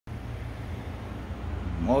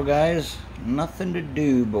Well, guys, nothing to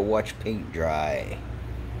do but watch paint dry.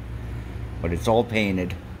 But it's all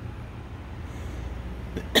painted.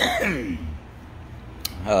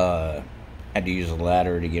 Had to use a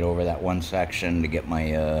ladder to get over that one section to get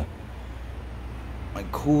my my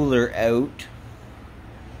cooler out.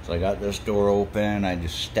 So I got this door open. I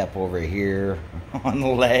just step over here on the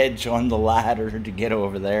ledge on the ladder to get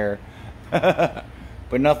over there.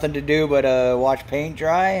 But nothing to do but watch paint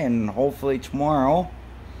dry, and hopefully tomorrow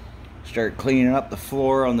start cleaning up the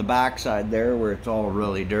floor on the backside there where it's all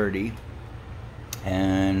really dirty,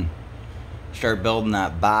 and start building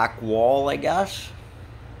that back wall, I guess.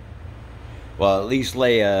 Well, at least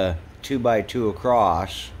lay a 2x2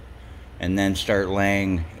 across, and then start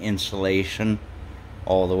laying insulation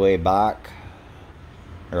all the way back,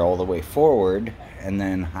 or all the way forward, and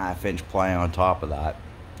then 1/2-inch ply on top of that.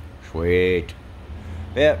 Sweet.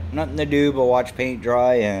 Yep, nothing to do but watch paint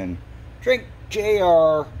dry and drink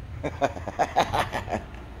JR.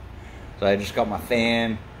 So I just got my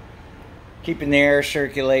fan, keeping the air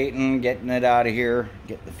circulating, getting it out of here,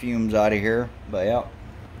 get the fumes out of here. But yeah.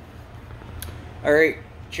 Alright,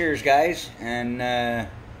 cheers guys, and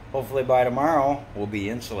hopefully by tomorrow we'll be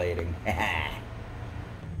insulating.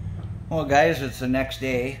 Well guys, it's the next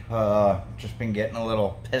day. Just been getting a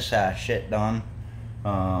little piss ass shit done.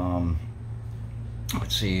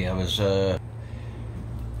 Let's see, I was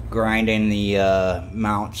grinding the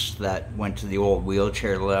mounts that went to the old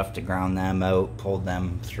wheelchair lift, to ground them out, pulled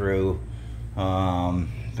them through. But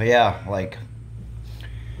yeah, like,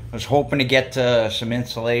 I was hoping to get some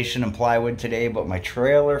insulation and plywood today, but my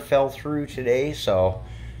trailer fell through today, so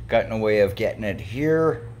got in a way of getting it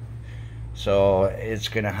here. So it's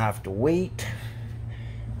gonna have to wait.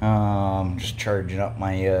 Just charging up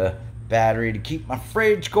my battery to keep my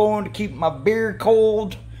fridge going, to keep my beer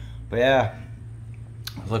cold. But yeah,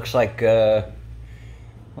 looks like we'll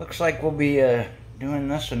be doing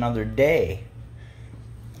this another day.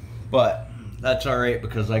 But that's all right,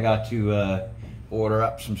 because I got to order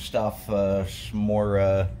up some stuff, some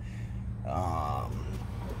more.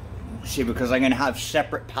 See, because I'm gonna have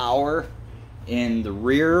separate power in the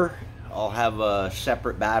rear. I'll have a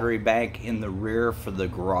separate battery bank in the rear for the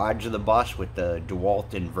garage of the bus with the DeWalt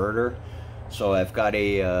inverter. So I've got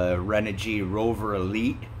a Renogy Rover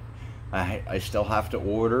Elite. I still have to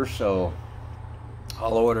order, so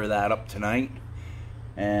I'll order that up tonight.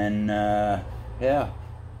 And yeah,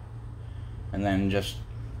 and then just,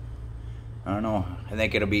 I don't know, I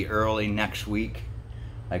think it'll be early next week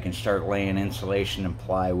I can start laying insulation and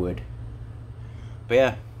plywood. But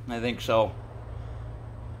yeah, I think so.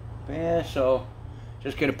 But yeah, so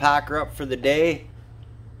just gonna pack her up for the day,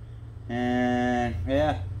 and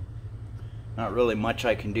yeah, not really much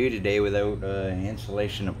I can do today without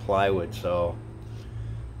insulation and plywood, so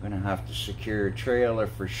I'm gonna have to secure a trailer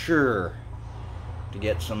for sure to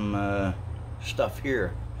get some stuff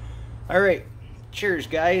here. Alright, cheers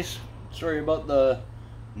guys. Sorry about the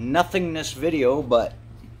nothingness video, but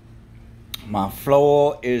my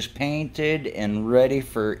floor is painted and ready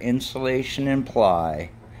for insulation and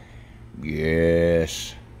ply.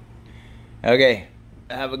 Yes. Okay,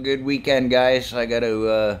 have a good weekend guys. I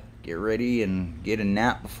gotta get ready and get a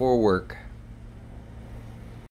nap before work.